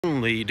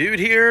Only dude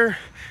here.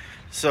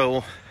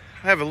 So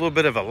I have a little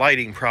bit of a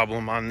lighting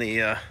problem on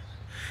the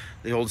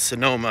old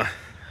Sonoma.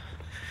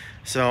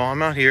 So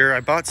I'm out here.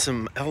 I bought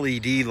some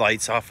LED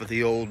lights off of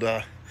the old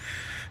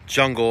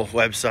Jungle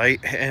website,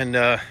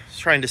 and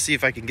trying to see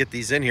if I can get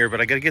these in here, but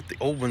I got to get the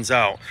old ones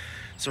out.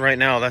 So right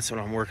now that's what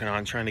I'm working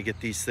on, trying to get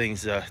these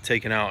things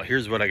taken out.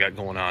 Here's what I got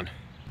going on.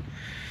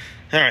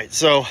 All right,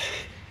 so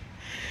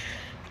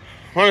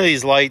one of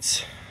these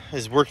lights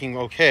is working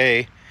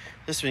okay.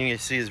 This one you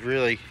see is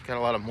really got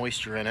a lot of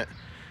moisture in it.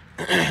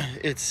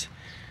 It's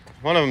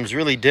one of them is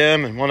really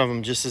dim and one of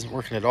them just isn't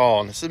working at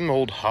all, and it's some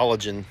old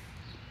halogen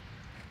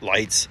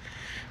lights.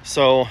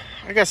 So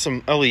I got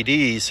some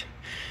LEDs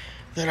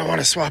that I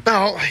want to swap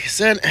out, like I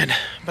said,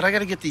 but I got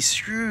to get these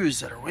screws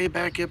that are way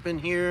back up in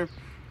here,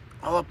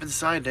 all up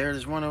inside there.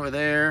 There's one over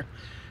there,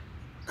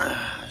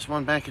 there's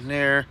one back in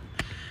there,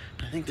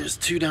 I think there's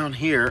two down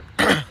here.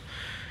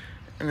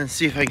 And then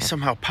see if I can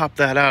somehow pop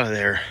that out of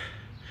there.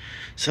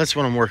 So that's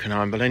what I'm working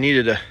on, but I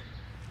needed a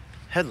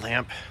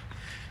headlamp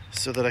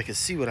so that I could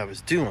see what I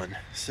was doing.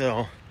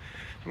 So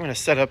I'm going to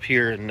set up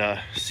here and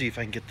see if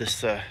I can get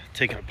this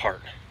taken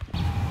apart.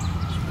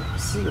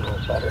 See a little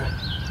better.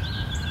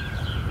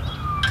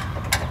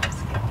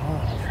 What's going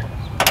on here?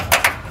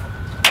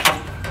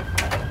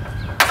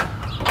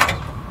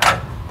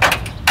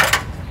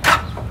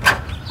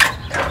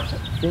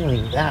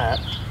 Feeling that,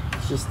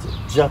 it's just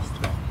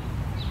adjustment.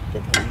 I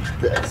think I'll use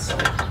this.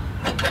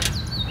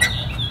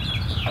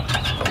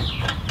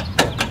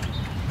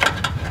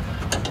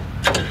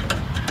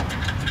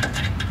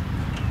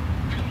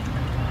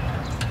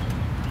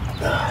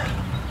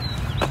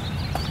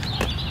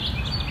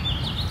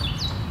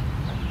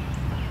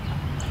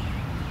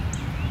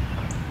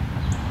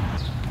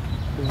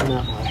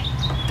 That way.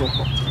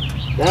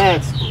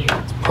 That's great.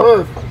 It's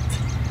perfect.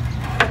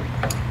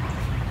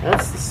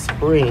 That's the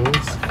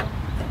springs.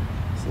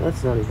 So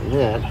that's not even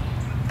it.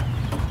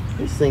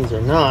 These things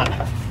are not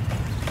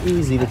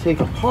easy to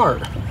take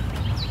apart.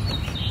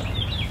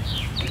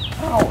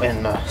 How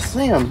in the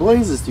Sam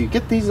blazes do you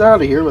get these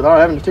out of here without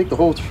having to take the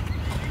whole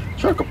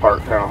truck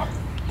apart now?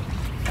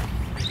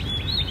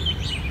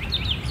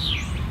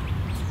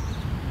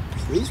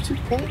 So these 2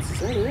 points, is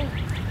that it?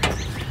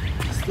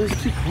 Just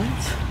those 2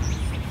 points?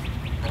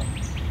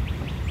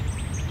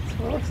 That's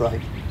what it looks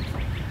like.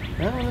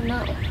 I don't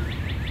know.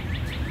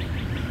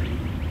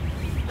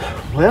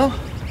 Well,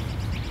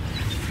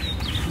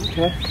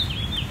 okay.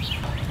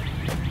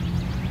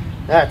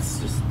 That's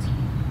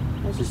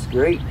just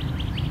great.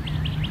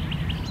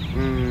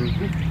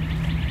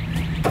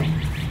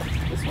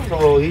 This one's a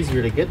little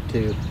easier to get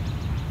to.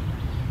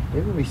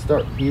 Maybe we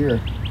start here.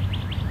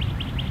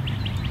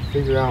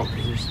 Figure out,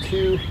 because there's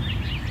two.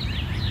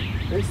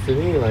 Looks to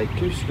me like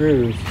 2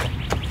 screws.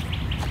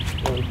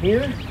 One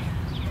here.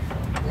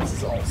 This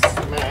is all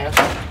smashed.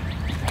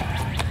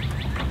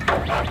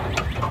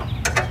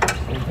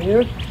 One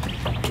here.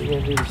 We're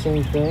gonna do the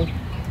same thing.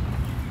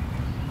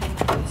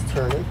 It's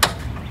turning.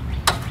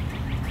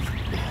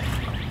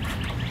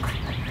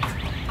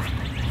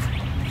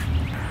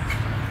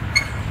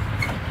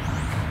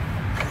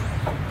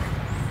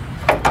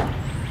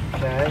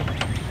 Okay.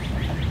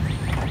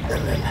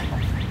 And then,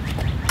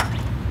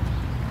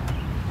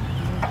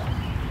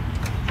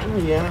 oh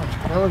yeah,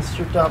 that one's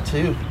stripped out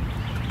too.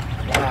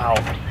 Wow.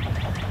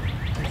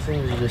 These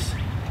things are just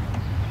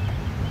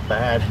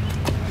bad.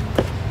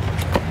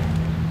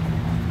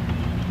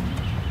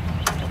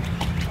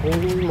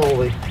 Holy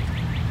moly.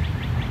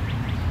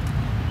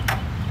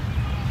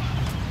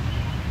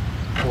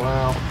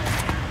 Wow.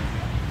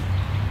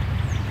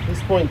 At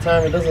this point in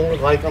time, it doesn't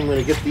look like I'm going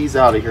to get these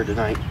out of here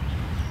tonight.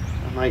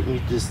 I might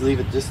need to just leave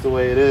it just the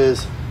way it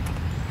is,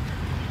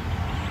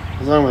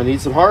 because I'm going to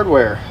need some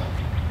hardware.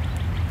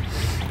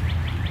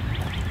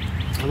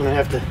 I'm going to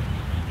have to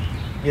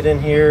get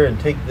in here and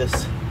take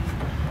this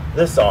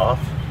off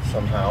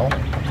somehow.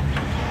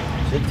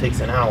 It takes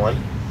an Allen.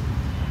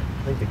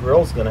 I think the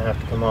grill's going to have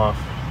to come off.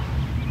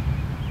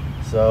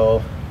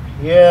 So,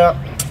 yeah,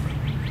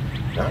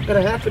 not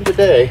going to happen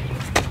today.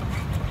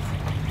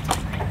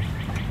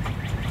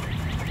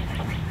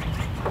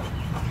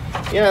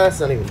 Yeah, that's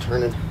not even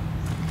turning.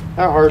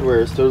 That hardware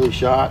is totally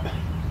shot.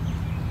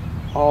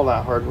 All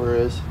that hardware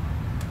is.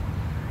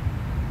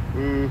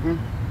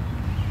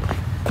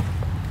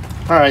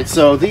 Alright,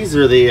 so these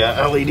are the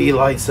LED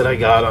lights that I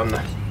got on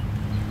the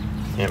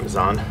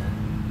Amazon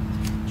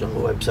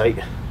Jungle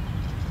website.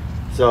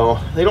 So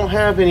they don't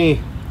have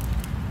any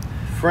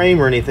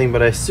frame or anything,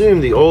 but I assume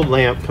the old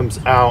lamp comes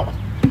out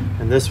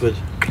and this would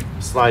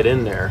slide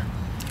in there.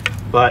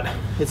 But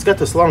it's got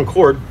this long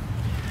cord,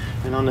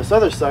 and on this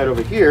other side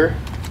over here,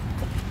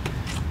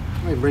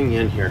 let me bring you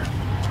in here.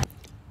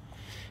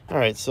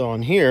 Alright, so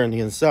on here on the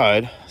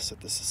inside, set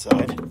this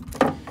aside,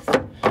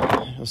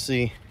 you'll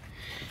see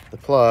the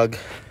plug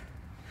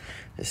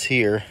is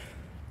here,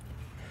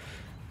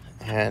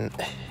 and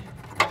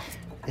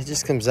it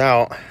just comes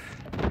out.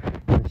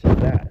 It's just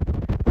that.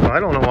 So I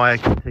don't know why I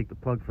can take the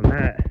plug from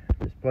that,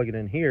 just plug it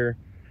in here,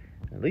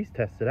 at least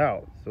test it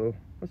out. So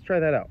let's try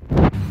that out.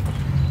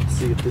 Let's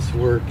see if this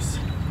works.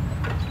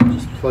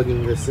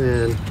 plugging this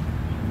in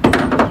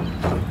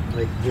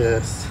like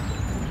this.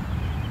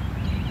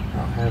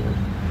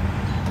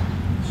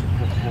 Shouldn't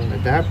have to have an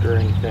adapter or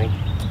anything.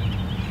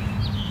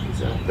 At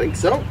least I don't think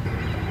so.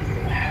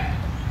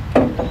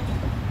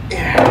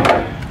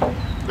 Yeah.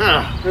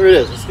 Ah, there it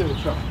is. Let's give it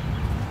a try.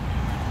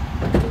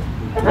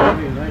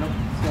 Right up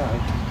the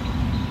side.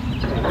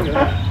 Yeah, look at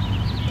that.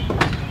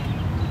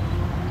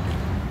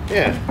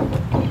 Yeah,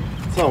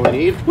 that's all we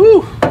need.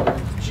 Woo!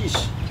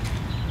 Jeez.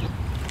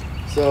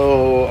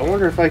 So I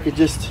wonder if I could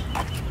just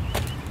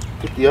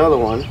get the other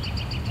one.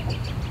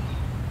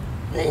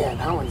 Man,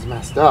 that one's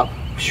messed up.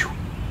 Whew.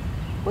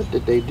 What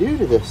did they do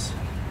to this?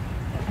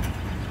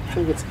 I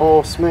think it's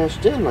all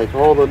smashed in, like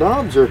all the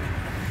knobs are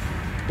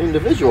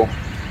individual.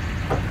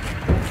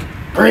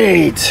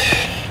 Great.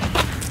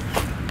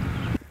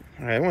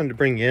 All right, I wanted to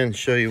bring you in and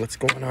show you what's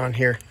going on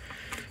here.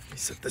 Let me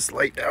set this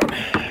light down.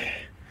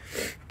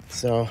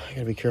 So I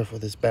gotta be careful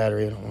with this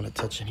battery. I don't want to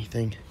touch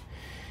anything.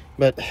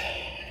 But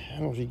I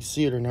don't know if you can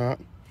see it or not.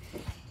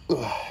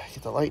 Ugh,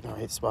 get the light in the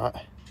right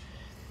spot.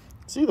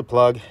 See, the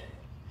plug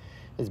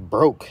is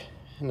broke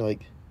into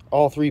like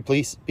all three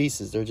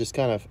pieces. They're just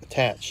kind of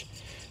attached.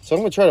 So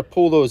I'm gonna try to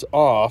pull those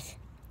off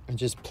and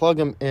just plug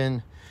them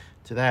in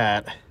to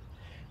that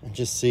and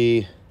just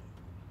see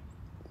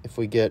if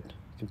we get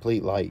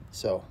complete light.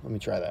 So let me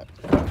try that.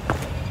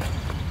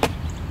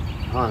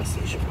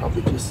 Honestly, I should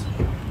probably just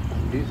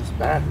undo this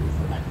battery,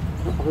 but I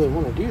don't really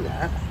want to do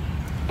that.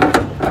 I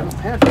don't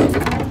have to.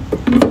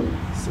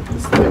 Set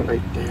this light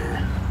right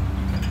there.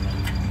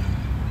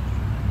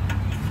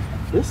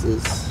 This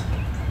is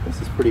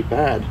pretty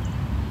bad.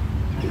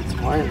 These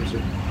wires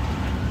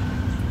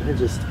they're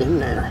just in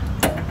there.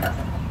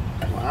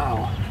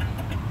 Wow.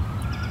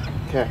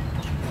 Okay.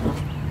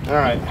 All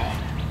right.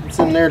 It's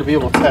in there to be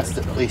able to test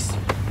it at least.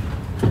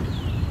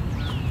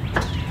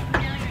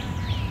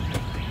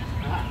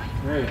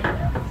 There you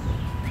go.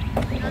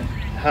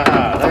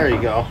 Ah, there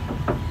you go.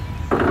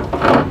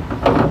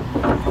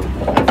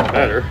 That's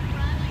better.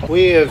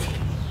 We have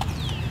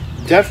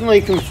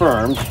definitely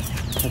confirmed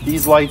that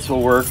these lights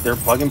will work. They're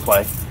plug and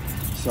play,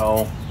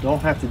 so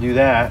don't have to do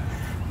that.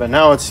 But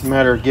now it's a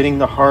matter of getting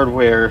the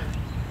hardware,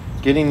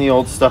 getting the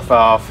old stuff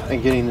off,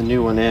 and getting the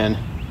new one in.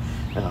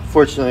 And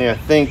unfortunately, I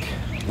think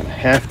I'm gonna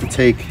have to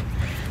take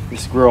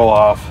this grill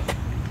off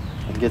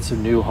and get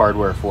some new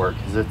hardware for it,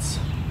 because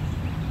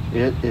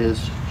it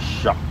is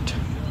shot.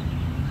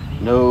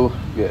 No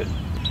good.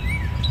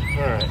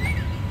 All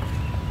right.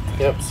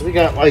 Yep. So we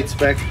got lights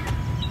back.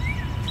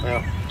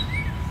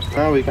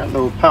 Well, we got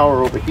no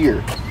power over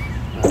here.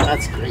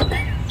 That's great.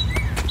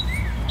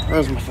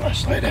 Where's my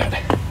flashlight at?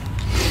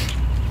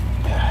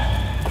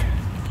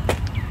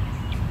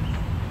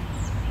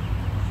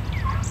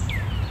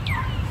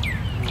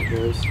 There it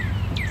goes.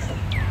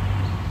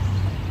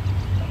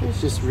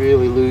 It's just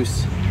really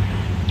loose.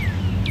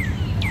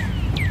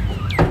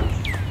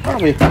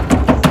 Probably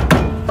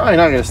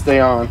not gonna stay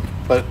on,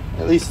 but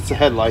at least it's a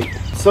headlight.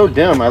 It's so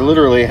dim, I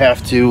literally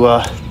have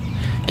to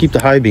keep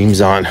the high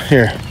beams on.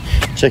 Here,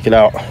 check it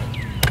out.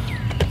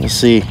 You'll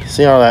see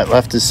how that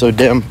left is so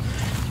dim.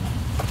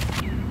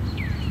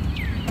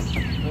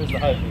 There's the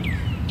high beams.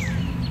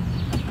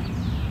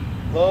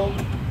 Low,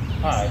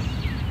 high.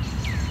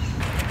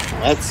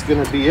 That's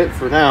gonna be it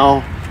for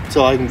now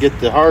until I can get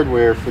the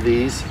hardware for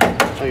these.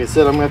 Like I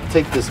said, I'm gonna have to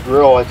take this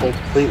grill, I think,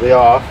 completely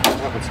off.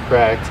 That one's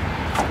cracked.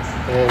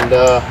 And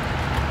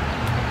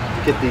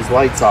get these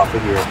lights off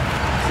of here.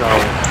 So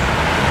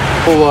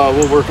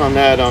we'll work on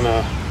that on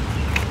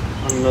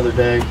another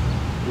day.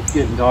 It's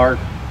getting dark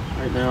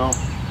right now,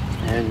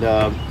 and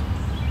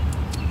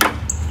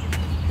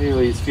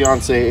Haley's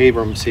fiance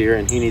Abram's here,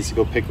 and he needs to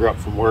go pick her up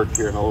from work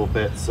here in a little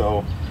bit.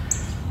 So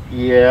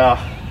yeah,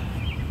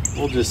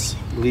 we'll just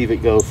leave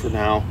it go for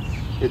now.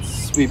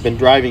 We've been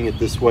driving it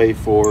this way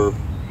for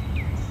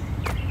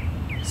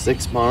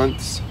 6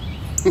 months.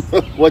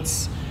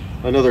 What's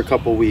another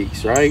couple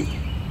weeks, right?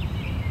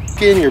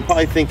 Again, you're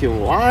probably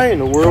thinking, why in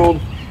the world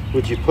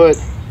would you put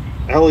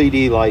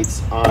LED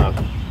lights on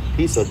a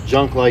piece of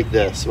junk like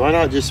this? Why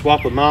not just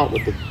swap them out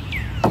with the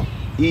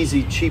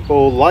easy, cheap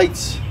old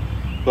lights?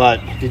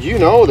 But did you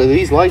know that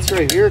these lights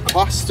right here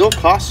still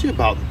cost you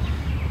about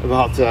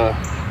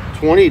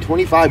 20,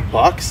 25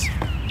 bucks?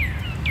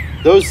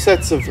 Those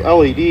sets of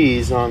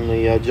LEDs on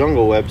the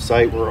Jungle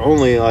website were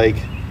only like,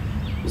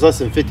 it was less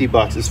than 50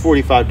 bucks. It's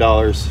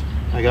 $45.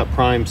 I got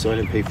Prime, so I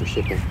didn't pay for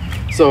shipping.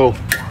 So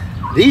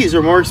these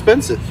are more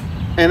expensive,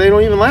 and they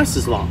don't even last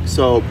as long.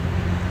 So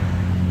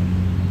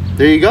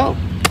there you go.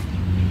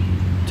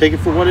 Take it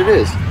for what it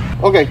is.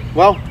 Okay,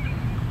 well,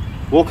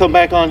 we'll come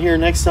back on here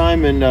next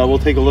time, and we'll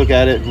take a look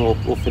at it, and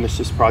we'll finish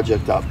this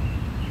project up.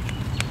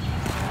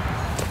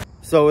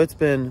 So it's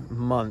been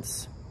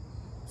months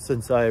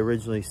since I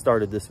originally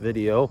started this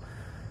video.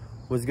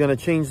 Was gonna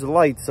change the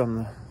lights on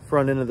the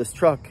front end of this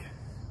truck,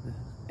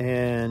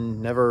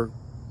 and never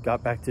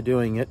got back to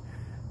doing it.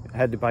 I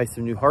had to buy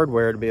some new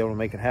hardware to be able to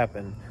make it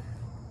happen.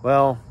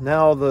 Well,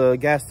 now the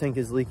gas tank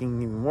is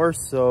leaking even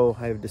worse, so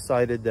I have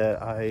decided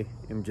that I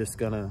am just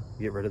gonna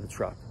get rid of the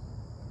truck.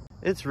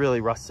 It's really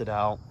rusted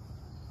out.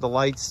 The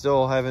lights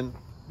still haven't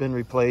been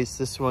replaced.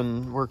 This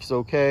one works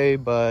okay,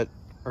 but,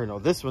 or no,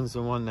 this one's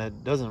the one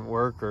that doesn't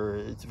work, or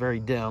it's very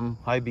dim.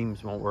 High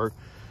beams won't work.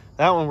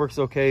 That one works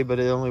okay, but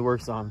it only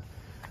works on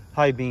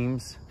high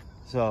beams.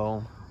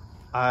 So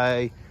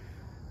I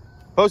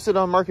posted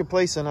on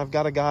Marketplace, and I've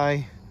got a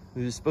guy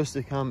who's supposed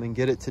to come and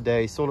get it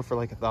today. Sold it for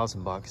like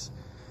 $1,000.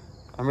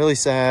 I'm really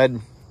sad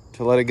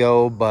to let it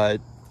go, but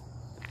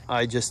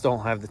I just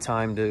don't have the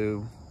time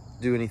to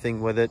do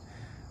anything with it.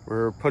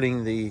 We're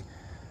putting the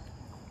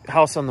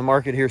house on the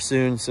market here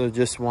soon, so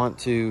just want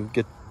to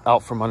get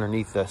out from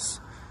underneath this.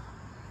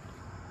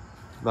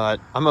 But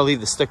I'm gonna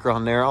leave the sticker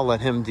on there. I'll let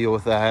him deal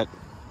with that.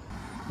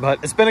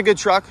 But it's been a good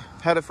truck.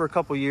 Had it for a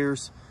couple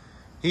years.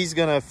 He's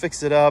gonna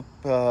fix it up.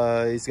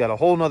 He's got a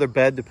whole nother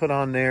bed to put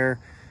on there,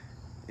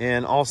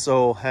 and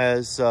also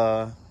has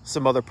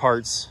some other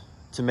parts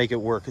to make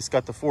it work. It's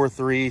got the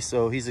 4.3,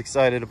 so he's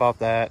excited about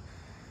that.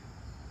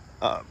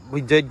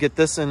 We did get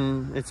this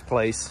in its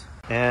place,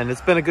 and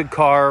it's been a good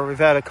car. We've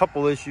had a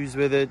couple issues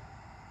with it,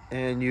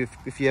 and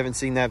if you haven't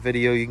seen that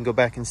video, you can go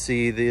back and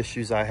see the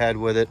issues I had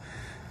with it.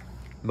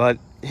 But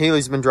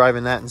Haley's been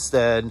driving that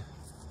instead.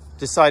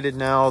 Decided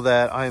now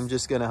that I'm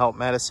just gonna help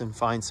Madison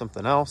find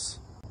something else.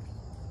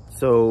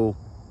 So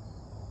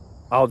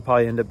I'll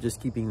probably end up just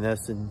keeping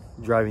this and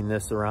driving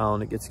this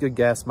around. It gets good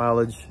gas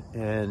mileage,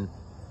 and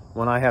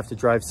when I have to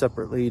drive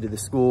separately to the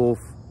school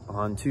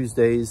on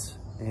Tuesdays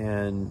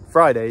and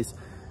Fridays,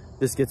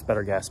 this gets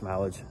better gas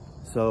mileage.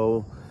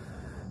 So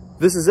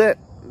this is it.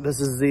 This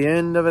is the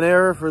end of an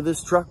era for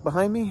this truck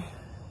behind me.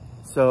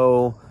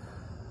 So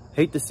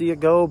hate to see it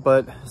go,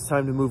 but it's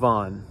time to move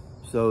on.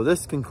 So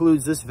this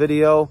concludes this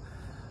video.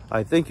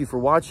 I thank you for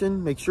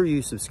watching. Make sure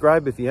you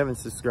subscribe if you haven't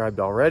subscribed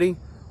already.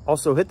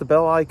 Also hit the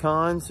bell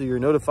icon so you're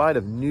notified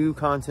of new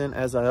content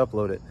as I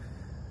upload it.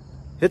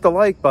 Hit the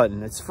like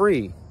button. It's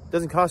free. It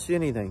doesn't cost you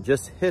anything.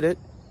 Just hit it.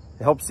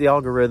 It helps the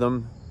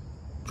algorithm,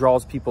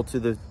 draws people to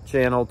the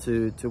channel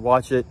to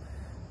watch it,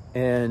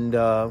 and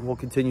we'll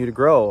continue to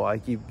grow. I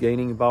keep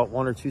gaining about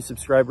 1 or 2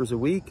 subscribers a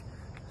week.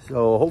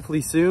 So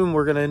hopefully soon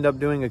we're going to end up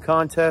doing a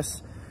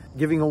contest,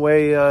 giving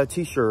away a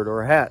t-shirt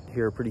or a hat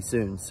here pretty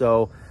soon.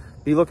 So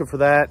be looking for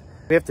that.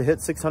 We have to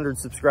hit 600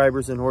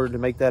 subscribers in order to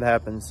make that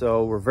happen.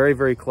 So we're very,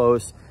 very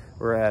close.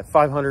 We're at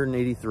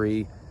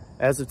 583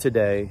 as of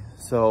today.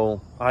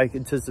 So I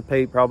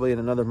anticipate probably in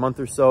another month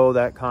or so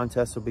that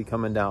contest will be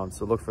coming down.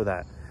 So look for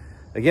that.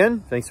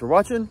 Again, thanks for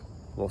watching.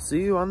 We'll see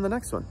you on the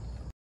next one.